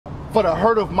for the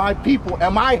hurt of my people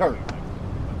am I hurt.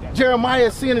 Jeremiah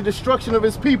is seeing the destruction of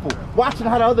his people, watching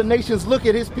how the other nations look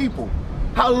at his people,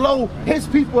 how low his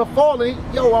people have fallen.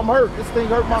 Yo, I'm hurt. This thing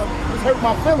hurt my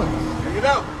feelings. You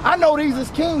know. I know these as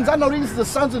kings. I know these are the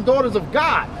sons and daughters of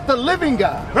God, the living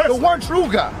God, the one true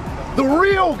God, the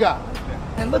real God.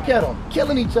 And look at them,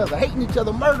 killing each other, hating each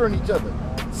other, murdering each other,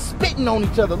 spitting on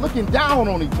each other, looking down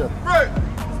on each other. Right.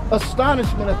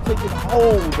 Astonishment has taken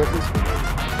hold of this people.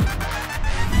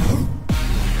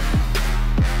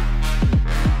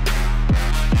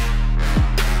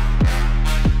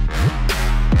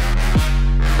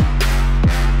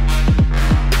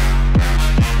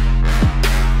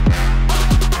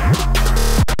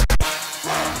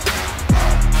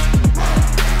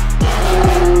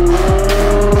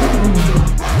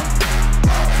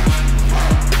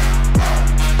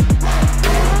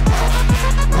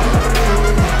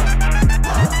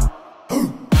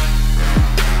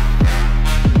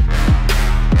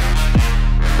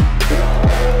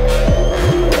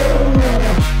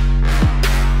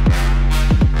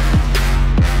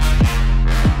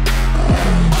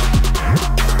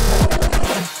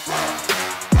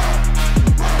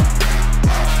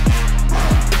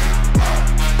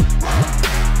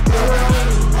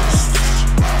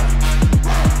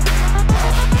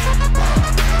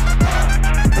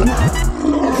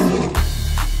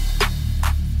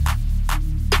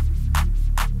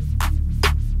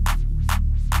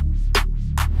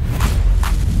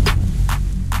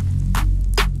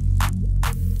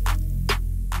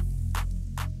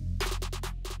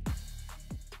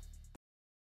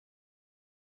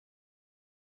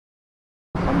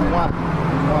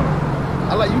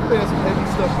 I like you playing some heavy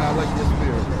stuff, and I like your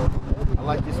spirit, bro. I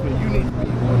like your spirit. You need to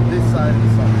be on this side of the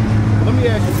sun. Let me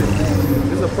ask you this.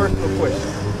 This is a personal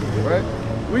question, right?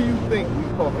 What do you think we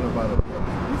talking about up there?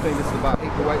 You think it's about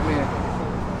hate the white man?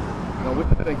 No, what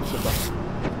do you think it's about?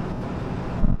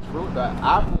 Truth,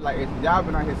 I feel like y'all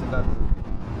been out here since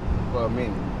for a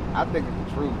minute. I think it's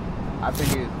the truth. I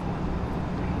think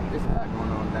it's a lot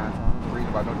going on downtown. The reason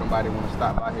why nobody want to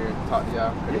stop out here and talk to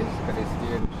y'all because they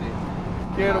scared of shit.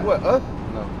 Scared of what? Us?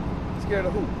 No. Scared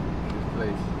of who? This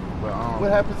place. But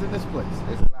what happens in this place?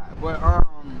 It's a lot. But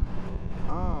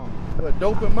what,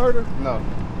 dope and murder? No.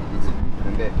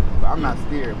 And that. But I'm not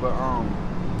scared. But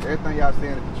everything y'all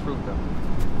saying is the truth though.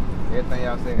 Everything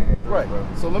y'all saying is right, bro.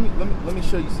 So let me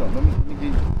show you something. Let me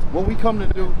give you what we come to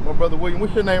do, my brother William.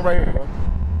 What's your name right here, bro?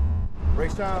 Ray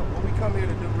Sean. What we come here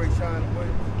to do, Ray Sean.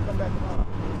 Come back around.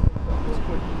 Just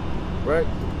quick. Right?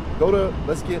 Go to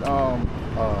let's get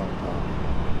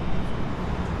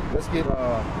this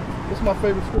is my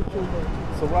favorite scripture,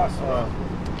 Sirach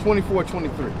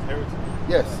 24:23. Heritage.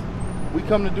 Yes. We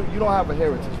come to do, you don't have a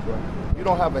heritage, bro. You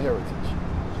don't have a heritage.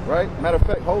 Right? Matter of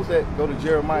fact, hold that, go to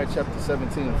Jeremiah chapter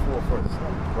 17:4 first.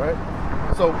 Right?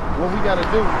 So what we gotta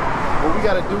do,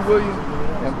 William,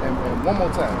 and one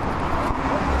more time.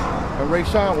 And Ray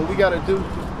Sean, what we gotta do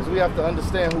is we have to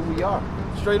understand who we are.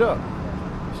 Straight up.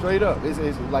 Straight up. It's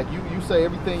like you say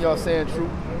everything y'all saying true.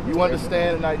 You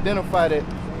understand and identify that,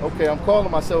 okay, I'm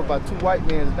calling myself by two white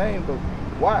men's name, but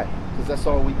why? Because that's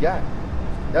all we got.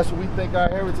 That's what we think our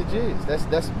heritage is.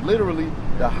 That's literally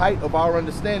the height of our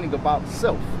understanding about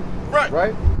self. Right.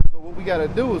 Right? So what we gotta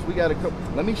do is we gotta come.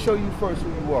 Let me show you first who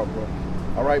you are, bro.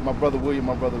 All right, my brother William,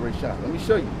 my brother Ray Sean. Let me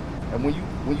show you. And when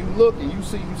you look and you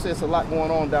see, you say it's a lot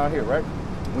going on down here, right?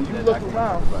 When you look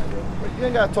around, you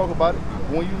ain't gotta talk about it.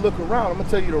 When you look around, I'm gonna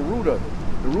tell you the root of it.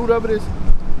 The root of it is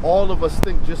all of us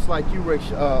think just like you,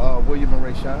 William and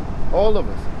Ray Sean. All of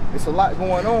us. It's a lot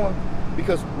going on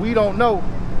because we don't know.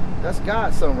 That's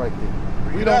God's son right there.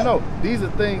 We don't know. These are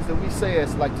things that we say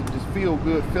as like to just feel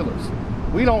good fillers.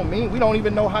 We don't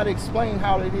even know how to explain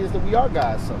how it is that we are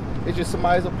God's son. It's just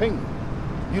somebody's opinion.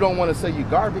 You don't want to say you're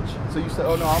garbage, so you say,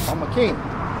 oh no, I'm a king,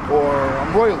 or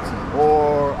I'm royalty,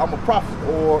 or I'm a prophet,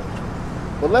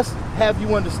 but let's have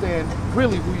you understand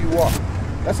really who you are.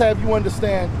 Let's have you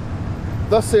understand,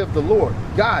 thus saith the Lord,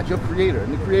 God, your creator,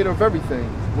 and the creator of everything,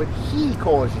 what he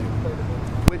calls you.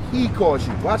 What he calls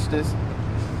you. Watch this.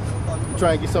 You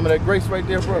try and get some of that grace right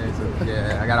there, bro.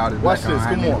 Yeah, I got all this. Watch this,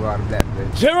 come on.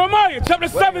 Jeremiah chapter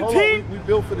 17. We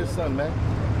built for this son, man.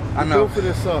 I know. Built for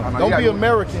this son. Don't be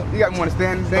American. You got me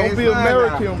understand. Don't be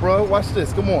American, bro. Watch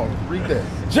this. Come on, read that.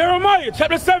 Jeremiah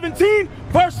chapter 17,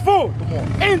 verse 4. Come on.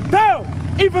 And thou,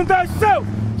 even thyself,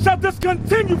 shalt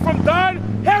discontinue from thine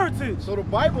heritage. So the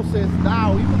Bible says,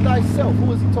 thou, even thyself.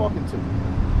 Who is he talking to?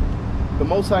 The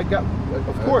Most High God,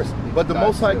 of course. But the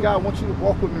Most High God, I want you to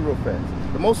walk with me real fast.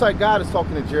 The Most High God is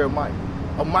talking to Jeremiah,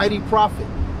 a mighty prophet,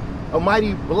 a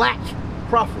mighty black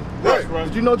prophet. Right.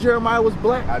 Did you know Jeremiah was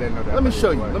black? I didn't know that. Let me show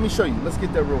you. Let me show you. Let's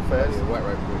get that real fast. What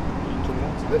right quick?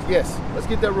 Yes, let's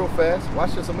get that real fast.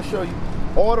 Watch this, I'm gonna show you.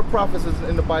 All the prophets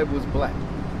in the Bible is black.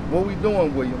 What we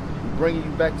doing, William? We're bringing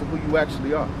you back to who you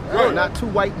actually are. Right. Not two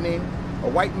white men. A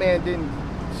white man didn't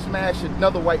smash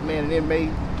another white man and then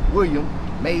made William,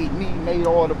 made me, made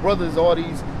all the brothers, all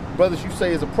these brothers you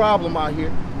say is a problem out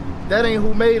here. That ain't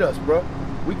who made us, bro.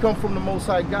 We come from the Most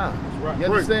High God. Right. You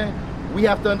understand? Right. We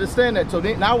have to understand that. So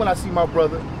then, now when I see my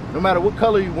brother, no matter what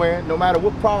color he's wearing, no matter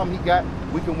what problem he got,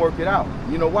 we can work it out.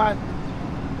 You know why?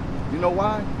 You know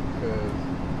why? Because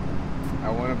I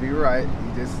want to be right.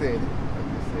 You just said it. I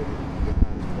just said it.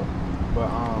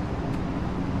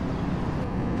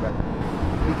 But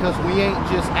because we ain't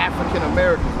just African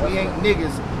Americans. We ain't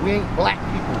niggas. We ain't black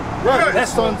people. Right. We're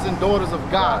sons and daughters of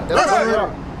God. That's what we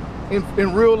are.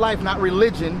 In real life, not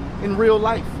religion. In real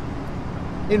life.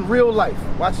 In real life.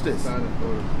 Watch this.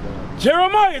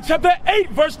 Jeremiah chapter 8,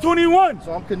 verse 21.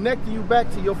 So I'm connecting you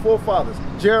back to your forefathers.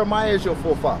 Jeremiah is your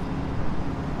forefather.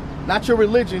 Not your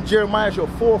religion. Jeremiah is your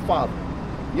forefather.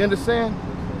 You understand?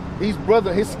 He's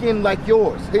brother, his skin like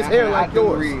yours. His hair like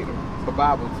yours. I do read the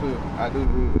Bible too. I do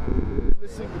read.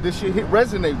 Listen, this shit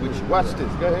resonate with you. Watch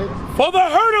this. Go ahead. For the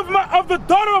hurt of the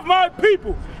daughter of my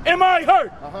people am I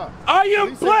hurt. I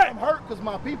am black. I'm hurt because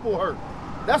my people hurt.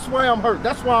 That's why I'm hurt.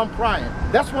 That's why I'm crying.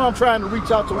 That's why I'm trying to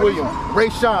reach out to William, Ray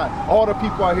Sean, all the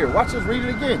people out here. Watch us read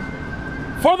it again.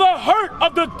 For the hurt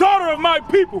of the daughter of my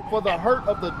people. For the hurt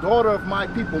of the daughter of my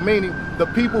people, meaning the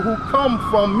people who come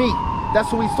from me.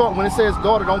 That's what he's talking. When it says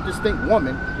daughter, don't just think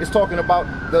woman. It's talking about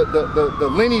the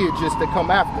lineages that come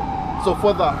after. So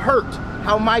for the hurt,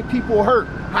 how my people hurt,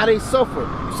 how they suffer.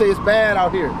 You say it's bad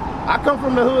out here. I come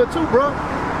from the hood too, bro.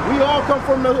 We all come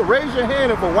from the hood. Raise your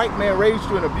hand if a white man raised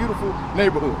you in a beautiful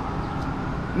neighborhood.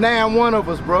 Now I'm one of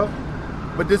us, bro.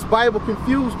 But this Bible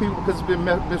confused people because it's been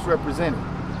misrepresented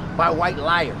by white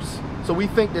liars. So we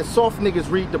think that soft niggas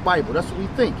read the Bible. That's what we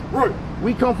think. Right.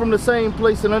 We come from the same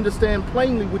place and understand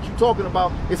plainly what you're talking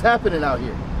about is happening out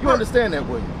here. You understand that,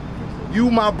 William? You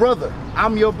my brother.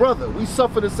 I'm your brother. We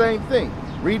suffer the same thing.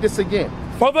 Read this again.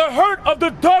 For the hurt of the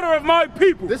daughter of my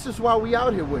people. This is why we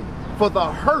out here, William. For the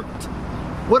hurt.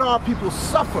 What our people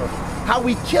suffer. How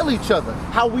we kill each other.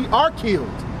 How we are killed.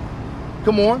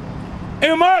 Come on.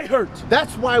 Am I hurt?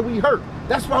 That's why we hurt.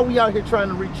 That's why we out here trying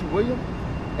to reach you, William.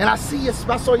 And I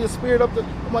saw your spirit up there.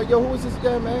 I'm like, yo, who is this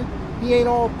guy, man? He ain't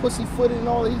all pussyfooted and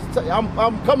all that.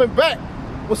 I'm coming back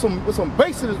with some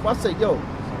bass in his. I say, yo,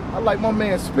 I like my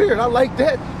man's spirit. I like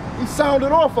that. He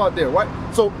sounded off out there, right?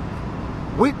 So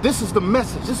this is the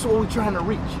message. This is what we're trying to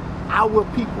reach. Our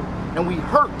people. And we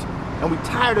hurt. And we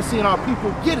tired of seeing our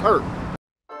people get hurt.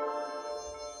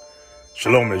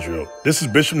 Shalom, Israel. This is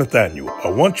Bishop Nathaniel. I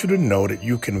want you to know that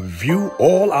you can view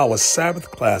all our Sabbath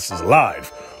classes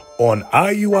live on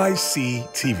IUIC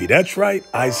TV. That's right,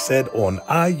 I said on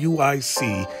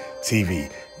IUIC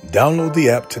TV. Download the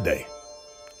app today.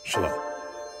 Shalom.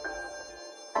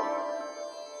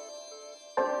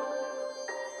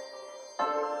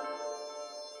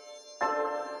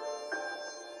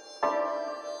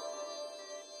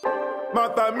 My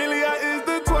familia is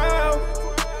the 12.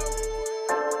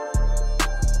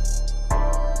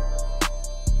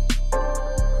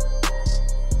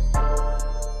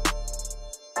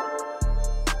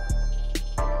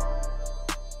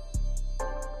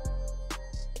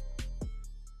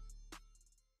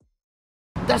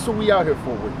 That's what we out here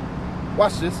for, with you.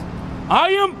 Watch this. I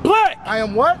am black. I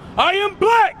am what? I am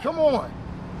black. Come on.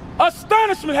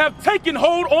 Astonishment have taken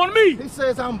hold on me. He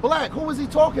says I'm black. Who is he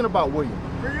talking about, William?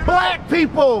 Black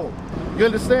people. You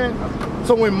understand?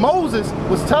 So when Moses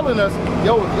was telling us,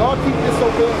 yo, if y'all keep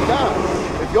disobeying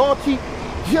God, if y'all keep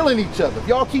killing each other, if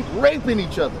y'all keep raping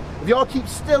each other, if y'all keep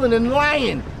stealing and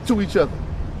lying to each other,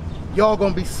 y'all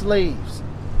gonna be slaves.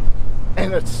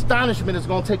 And astonishment is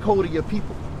gonna take hold of your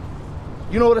people.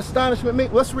 You know what astonishment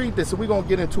means? Let's read this and we're going to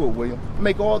get into it, William.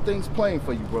 Make all things plain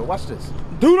for you, bro. Watch this.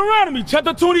 Deuteronomy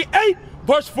chapter 28,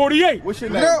 verse 48. What's your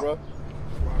name, bro?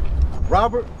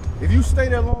 Robert. If you stay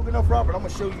there long enough, Robert, I'm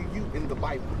going to show you in the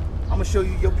Bible. I'm going to show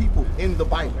you your people in the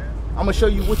Bible. I'm going to show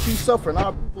you what you suffer and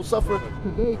our people suffer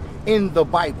today in the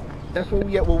Bible. That's where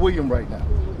we at with William right now.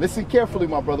 Listen carefully,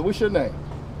 my brother. What's your name?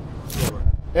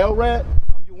 Elrad.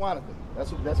 I'm Iuic.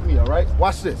 That's me, all right?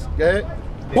 Watch this. Go ahead.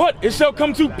 But it shall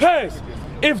come to pass,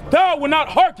 if thou wilt not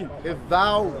hearken. If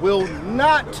thou wilt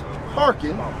not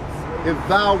hearken. If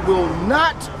thou wilt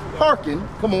not hearken.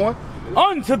 Come on.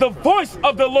 Unto the voice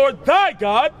of the Lord thy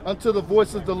God. Unto the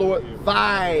voice of the Lord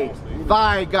thy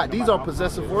God. These are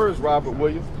possessive words, Robert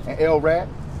Williams and Elrad.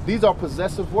 These are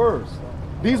possessive words.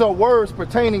 These are words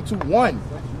pertaining to one.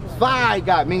 Thy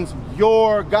God means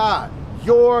your God.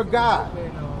 Your God.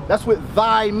 That's what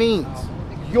thy means.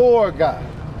 Your God.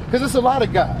 Because it's a lot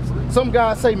of guys. Some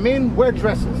guys say men wear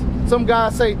dresses. Some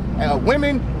guys say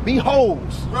women be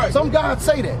hoes. Right. Some guys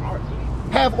say that.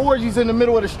 Have orgies in the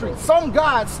middle of the street. Some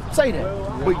gods say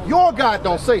that. But your God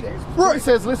don't say that. Right. He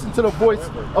says, listen to the voice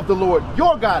of the Lord,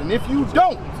 your God. And if you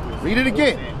don't, read it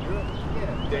again.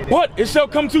 But it shall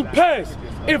come to pass,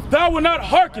 if thou wilt not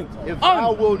hearken. If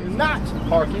thou wilt not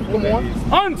hearken, come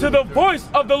on. Unto the voice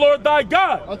of the Lord thy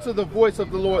God. Unto the voice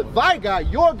of the Lord thy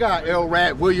God, your God,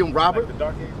 Elrad, William, Robert.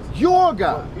 Your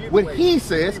God, what he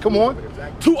says, come on.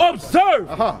 To observe,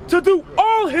 to do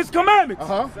all his commandments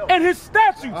and his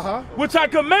statutes, which I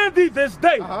command thee this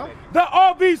day, that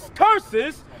all these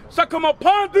curses shall come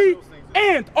upon thee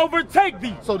and overtake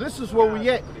thee. So this is where we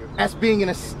at, as being an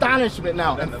astonishment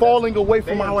now and falling away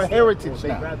from our heritage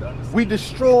now. We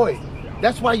destroyed.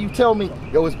 That's why you tell me,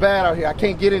 yo, it's bad out here. I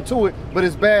can't get into it, but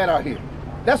it's bad out here.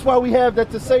 That's why we have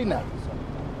that to say now.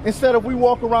 Instead of we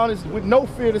walk around with no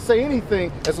fear to say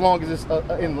anything as long as it's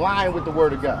in line with the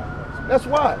word of God. That's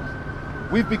why.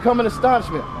 We've become an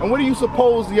astonishment. And what do you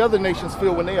suppose the other nations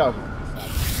feel when they are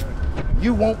here?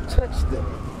 You won't touch them.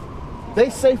 They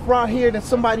safer out here than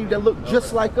somebody that look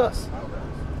just like us.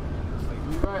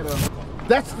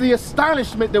 That's the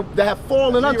astonishment that have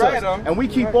fallen unto us. And we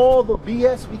keep all the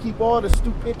BS, we keep all the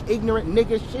stupid, ignorant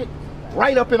nigga shit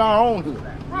right up in our own hood.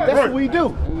 That's what we do.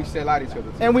 And we still lie to each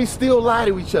other. And we still lie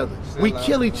to each other. We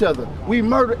kill each other. We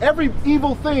murder. Every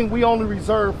evil thing we only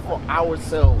reserve for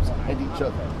ourselves and each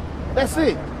other. That's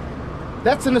it.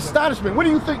 That's an astonishment. What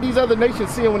do you think these other nations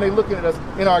seeing when they looking at us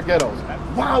in our ghettos?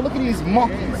 Wow, look at these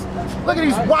monkeys. Look at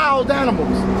these wild animals.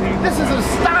 This is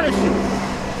astonishing.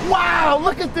 Wow,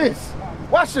 look at this.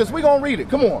 Watch this. We're going to read it.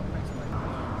 Come on.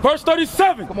 Verse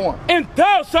 37. Come on. And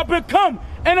thou shalt become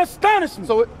an astonishment.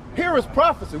 So here is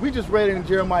prophecy. We just read it in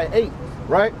Jeremiah 8,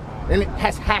 right? And it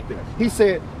has happened. He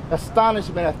said,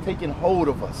 astonishment hath taken hold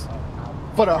of us.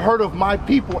 For the hurt of my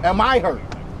people am I hurt.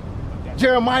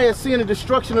 Jeremiah is seeing the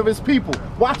destruction of his people,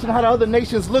 watching how the other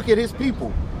nations look at his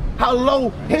people, how low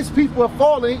his people are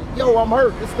falling. Yo, I'm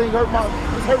hurt. This thing hurt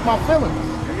my feelings.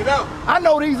 I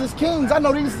know these as kings. I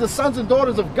know these are the sons and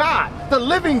daughters of God, the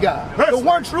living God, the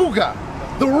one true God,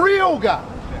 the real God.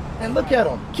 And look at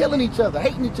them, killing each other,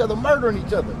 hating each other, murdering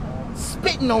each other,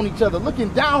 spitting on each other, looking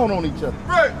down on each other.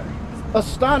 Right.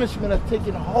 Astonishment has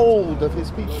taken hold of his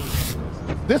people.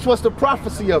 This was the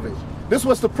prophecy of it. This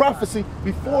was the prophecy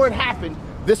before it happened.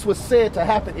 This was said to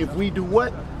happen if we do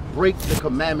what? Break the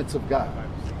commandments of God.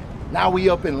 Now we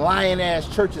up in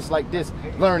lying-ass churches like this,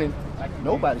 learning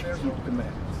nobody can keep the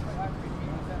commandments.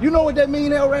 You know what that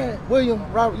mean, Elrad, William,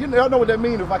 Robert? Y'all know what that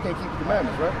mean if I can't keep the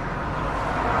commandments, right?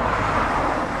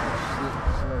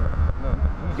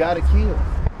 You gotta kill.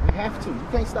 We have to. You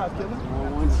can't stop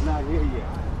killing. One's not here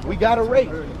yet. We gotta rape.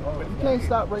 You can't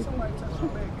stop raping.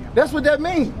 That's what that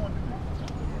means.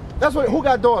 That's what. Who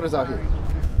got daughters out here?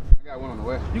 I got one on the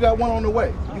way. You got one on the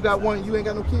way. You got one. You ain't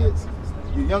got no kids.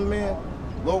 You young man.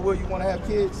 Lord, will you want to have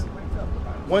kids?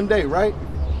 One day, right?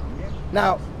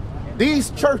 Now,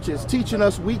 these churches teaching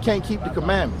us we can't keep the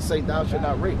commandments. Say, thou shalt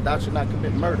not rape. Thou shalt not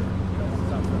commit murder.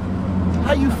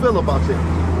 How you feel about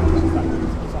that?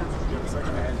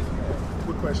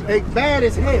 They bad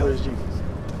as hell.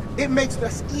 It makes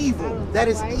us evil. That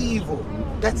is evil.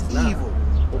 That's evil.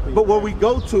 But where we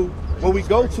go to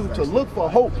look for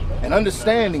hope and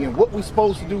understanding and what we're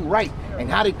supposed to do right and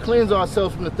how to cleanse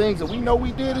ourselves from the things that we know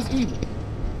we did is evil.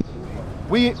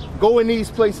 We go in these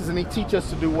places and they teach us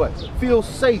to do what? Feel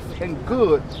safe and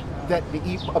good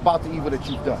about the evil that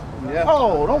you've done. Yeah.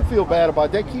 Oh, don't feel bad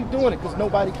about that. Keep doing it because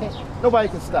nobody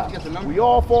can stop. We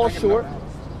all fall short.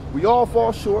 We all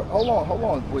fall short. Hold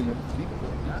on, William.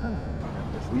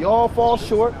 We all fall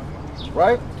short,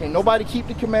 right? Can't nobody keep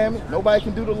the commandment. Nobody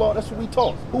can do the law. That's what we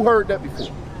taught. Who heard that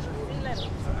before?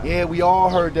 Yeah, we all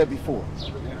heard that before.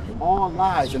 All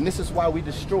lies, and this is why we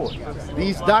destroy.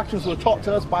 These doctrines were taught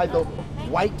to us by the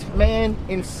white man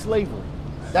in slavery.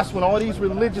 That's when all these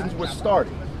religions were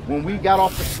started, when we got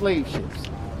off the slave ships.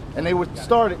 And they were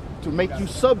started to make you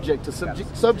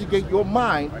subjugate your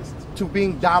mind to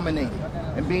being dominated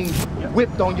and being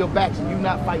whipped on your back and you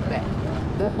not fight back.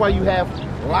 That's why you have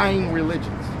lying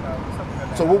religions.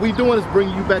 So what we're doing is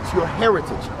bringing you back to your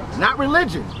heritage. Not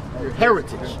religion, your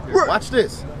heritage. Watch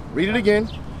this. Read it again.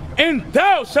 And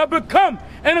thou shalt become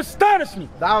an astonishment.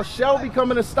 Thou shalt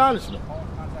become an astonishment.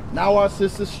 Now our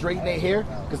sisters straighten their hair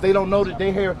because they don't know that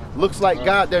their hair looks like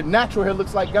God. Their natural hair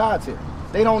looks like God's hair.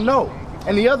 They don't know.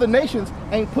 And the other nations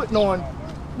ain't putting on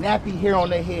nappy hair on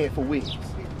their head for wigs.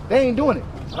 They ain't doing it.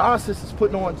 Our sisters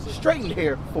putting on straightened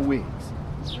hair for wigs.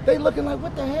 They looking like,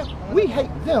 what the hell? We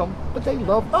hate them, but they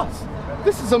love us.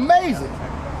 This is amazing.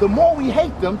 The more we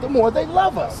hate them, the more they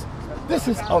love us. This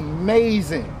is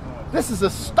amazing. This is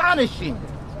astonishing.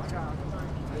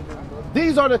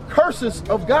 These are the curses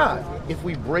of God. If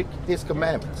we break his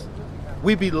commandments,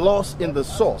 we be lost in the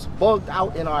sauce, bugged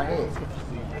out in our head.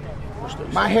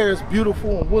 My hair is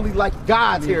beautiful and woolly like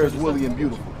God's hair is woolly and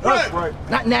beautiful. That's right.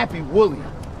 Not nappy, woolly.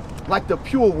 Like the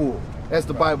pure wool, as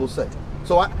the Bible says.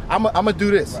 So I'm gonna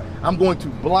do this. I'm going to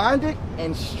blind it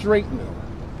and straighten it.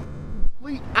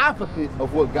 Complete opposite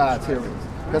of what God's hair is.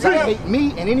 Because I hate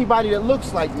me and anybody that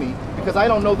looks like me, because I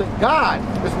don't know that God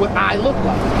is what I look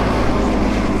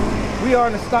like. We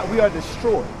are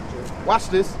destroyed. Watch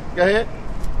this. Go ahead.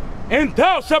 And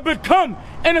thou shalt become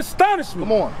an astonishment.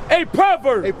 Come on. A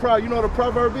proverb. You know what a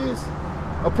proverb is?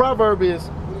 A proverb is.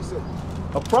 What he said?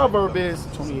 A proverb is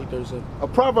 28:37. A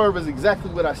proverb is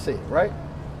exactly what I said, right?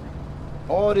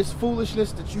 All this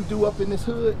foolishness that you do up in this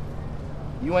hood,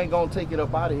 you ain't gonna take it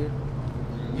up out of here.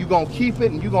 You gonna keep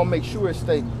it and you gonna make sure it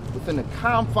stays within the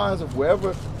confines of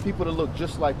wherever people that look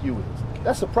just like you is.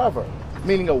 That's a proverb,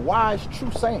 meaning a wise, true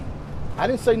saying. I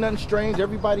didn't say nothing strange.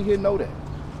 Everybody here know that.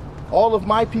 All of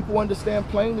my people understand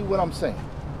plainly what I'm saying.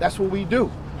 That's what we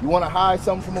do. You want to hide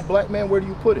something from a black man, where do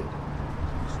you put it?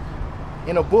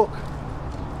 In a book.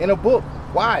 In a book.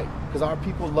 Why? Because our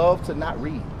people love to not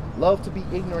read, love to be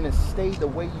ignorant and stay the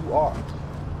way you are.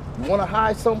 You want to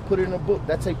hide something, put it in a book.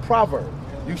 That's a proverb.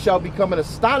 You shall become an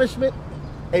astonishment,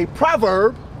 a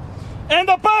proverb, and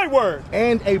a byword.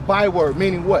 And a byword,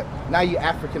 meaning what? Now you're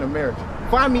African American.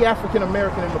 Find me African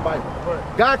American in the Bible.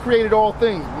 Right. God created all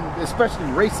things, especially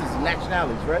races and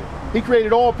nationalities, right? He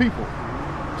created all people.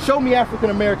 Show me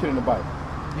African American in the Bible.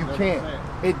 You can't.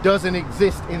 It doesn't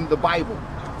exist in the Bible.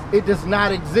 It does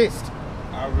not exist.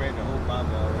 I read the whole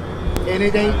Bible already. And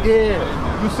it ain't there.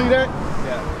 You see that?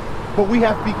 Yeah. But we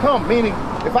have become, meaning,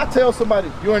 if I tell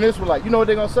somebody you're an Israelite, you know what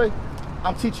they're gonna say?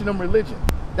 I'm teaching them religion.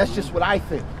 That's just what I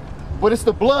think. But it's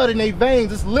the blood in their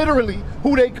veins. It's literally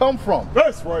who they come from.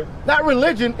 That's right. Not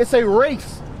religion, it's a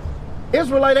race.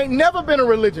 Israelite ain't never been a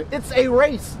religion. It's a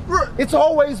race. It's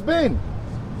always been.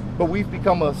 But we've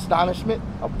become an astonishment,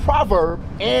 a proverb,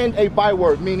 and a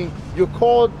byword, meaning you're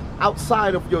called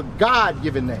outside of your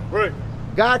God-given name. Right.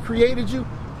 God created you.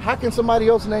 How can somebody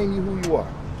else name you who you are?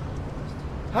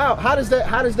 How does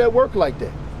that work like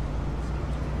that?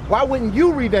 Why wouldn't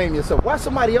you rename yourself? Why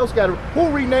somebody else got to? Who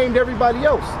renamed everybody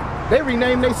else? They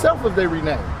renamed themselves if they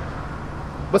renamed.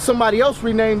 But somebody else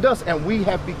renamed us, and we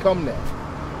have become that.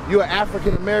 You're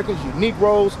African Americans, you're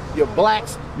Negroes, you're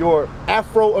blacks, you're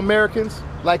Afro Americans.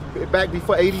 Like back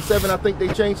before '87, I think they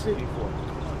changed it.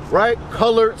 Right?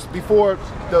 Coloreds before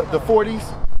the 40s.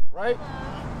 Right?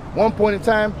 One point in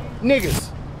time, niggas.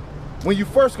 When you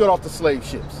first got off the slave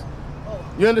ships.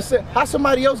 You understand? How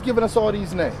somebody else giving us all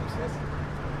these names?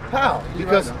 How?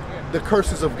 Because the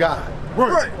curses of God.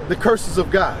 Right. The curses of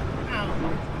God.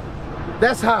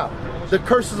 That's how. The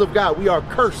curses of God. We are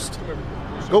cursed.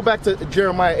 Go back to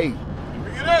Jeremiah 8.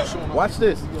 Watch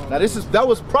this. Now that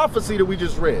was prophecy that we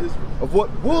just read of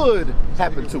what would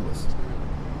happen to us.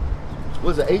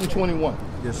 What is it, 8:21?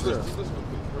 Yes, sir.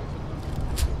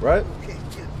 Right?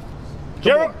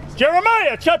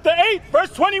 Jeremiah chapter 8,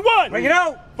 verse 21. Bring it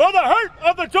out. For the hurt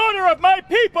of the daughter of my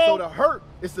people. So the hurt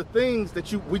is the things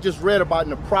that we just read about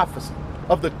in the prophecy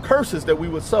of the curses that we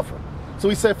would suffer. So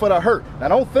he said for the hurt. Now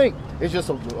don't think it's just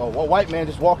a white man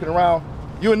just walking around.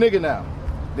 You a nigga now.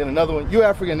 Then another one, you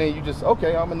African, then you just,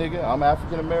 okay, I'm a nigga, I'm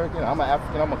African American, I'm an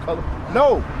African, I'm a color.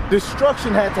 No,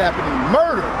 destruction had to happen.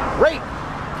 Murder, rape,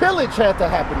 pillage had to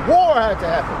happen. War had to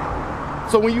happen.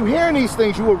 So when you hear these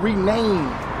things, you were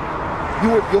renamed.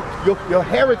 Your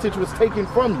heritage was taken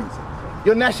from you.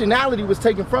 Your nationality was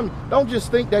taken from you. Don't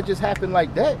just think that just happened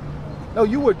like that. No,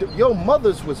 your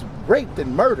mothers was raped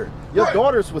and murdered. Your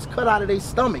daughters was cut out of their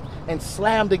stomach and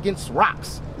slammed against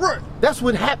rocks. Right. That's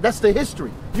what happened. That's the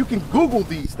history. You can Google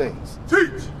these things.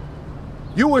 Teach.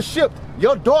 You were shipped.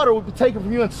 Your daughter would be taken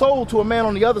from you and sold to a man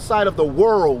on the other side of the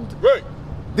world. Right.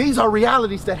 These are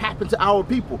realities that happen to our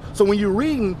people. So when you're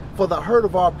reading for the hurt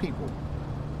of our people,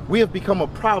 we have become a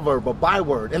proverb, a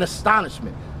byword, an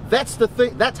astonishment. That's the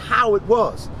thing. That's how it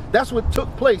was. That's what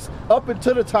took place up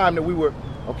until the time that we were,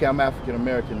 okay, I'm African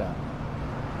American now.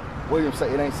 William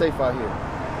said, it ain't safe out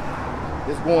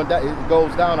here. It's going down, it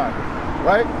goes down out here,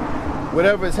 right?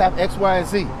 Whatever is happening, X, Y, and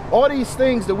Z. All these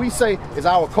things that we say is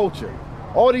our culture.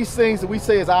 All these things that we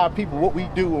say is our people, what we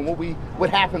do and what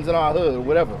happens in our hood or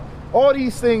whatever. All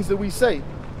these things that we say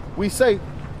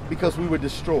because we were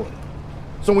destroyed.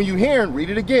 So when you hear and read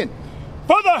it again.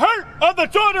 For the hurt of the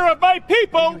daughter of my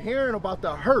people. When you're hearing about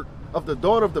the hurt of the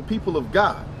daughter of the people of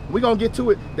God. We're going to get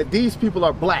to it that these people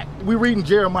are black. We're reading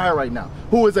Jeremiah right now,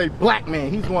 who is a black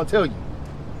man. He's going to tell you.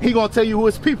 He gonna tell you who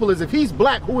his people is. If he's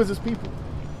black, who is his people?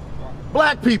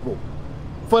 Black people.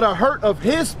 For the hurt of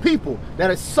his people that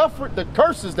has suffered the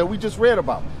curses that we just read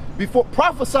about, before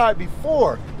prophesied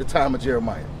before the time of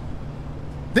Jeremiah.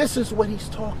 This is what he's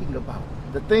talking about.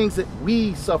 The things that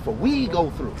we suffer, we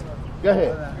go through. Go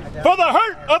ahead. For the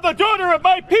hurt of the daughter of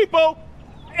my people,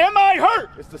 am I hurt?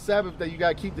 It's the Sabbath day. You got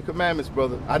to keep the commandments,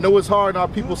 brother. I know it's hard and our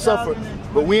people suffer,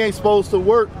 but we ain't supposed to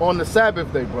work on the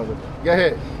Sabbath day, brother. Go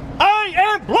ahead. I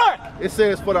am black. It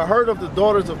says, for the hurt of the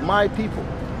daughters of my people,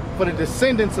 for the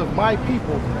descendants of my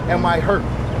people, am I hurt.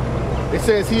 It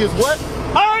says he is what?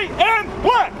 I am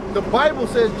black. The Bible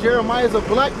says Jeremiah is a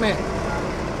black man.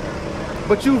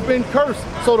 But you've been cursed.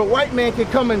 So the white man can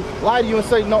come and lie to you and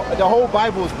say, no, the whole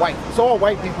Bible is white. It's all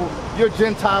white people. You're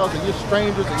Gentiles and you're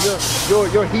strangers and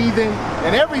you're heathen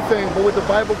and everything but what the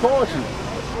Bible calls you.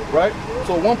 Right?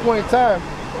 So at one point in time,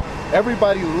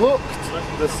 everybody looked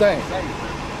the same.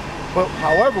 But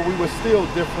however, we were still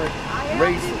different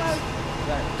races.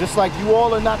 Just like you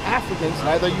all are not Africans,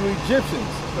 neither are you Egyptians.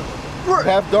 You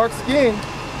have dark skin,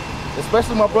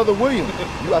 especially my brother William.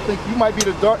 I think you might be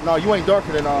the dark, no, you ain't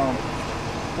darker than,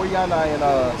 Yana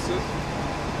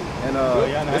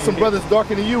and there's some brothers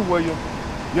darker than you, William.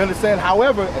 You understand?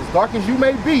 However, as dark as you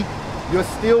may be, you're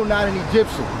still not an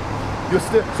Egyptian. You're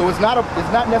still, so it's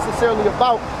not necessarily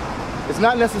about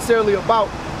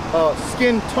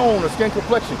skin tone or skin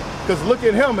complexion. Because look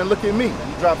at him and look at me.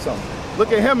 You drop something.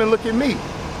 Look at him and look at me,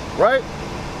 right?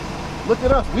 Look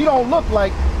at us. We don't look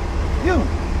like you.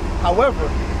 However,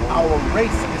 our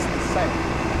race is the same.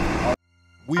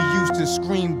 We used to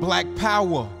scream black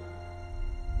power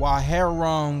while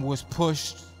heroin was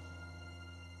pushed.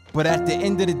 But at the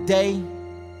end of the day,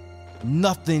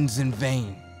 nothing's in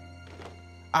vain.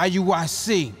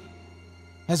 Iuic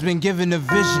has been given a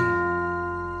vision.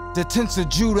 The tents of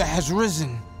Judah has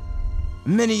risen.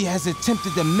 Many has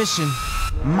attempted the mission,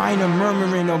 minor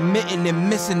murmuring, omitting, and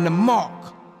missing the mark.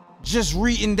 Just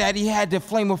reading that he had the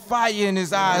flame of fire in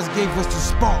his eyes gave us the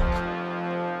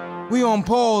spark. We on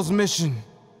Paul's mission.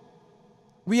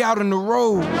 We out on the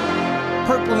road,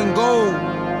 purple and gold,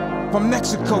 from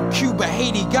Mexico, Cuba,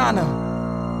 Haiti, Ghana,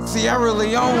 Sierra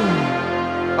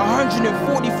Leone.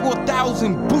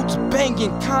 144,000 boots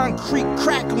banging, concrete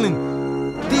crackling.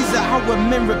 These are our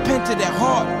men repented at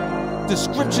heart. The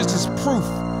scriptures is proof.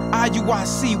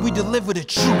 Iuic, we deliver the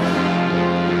truth.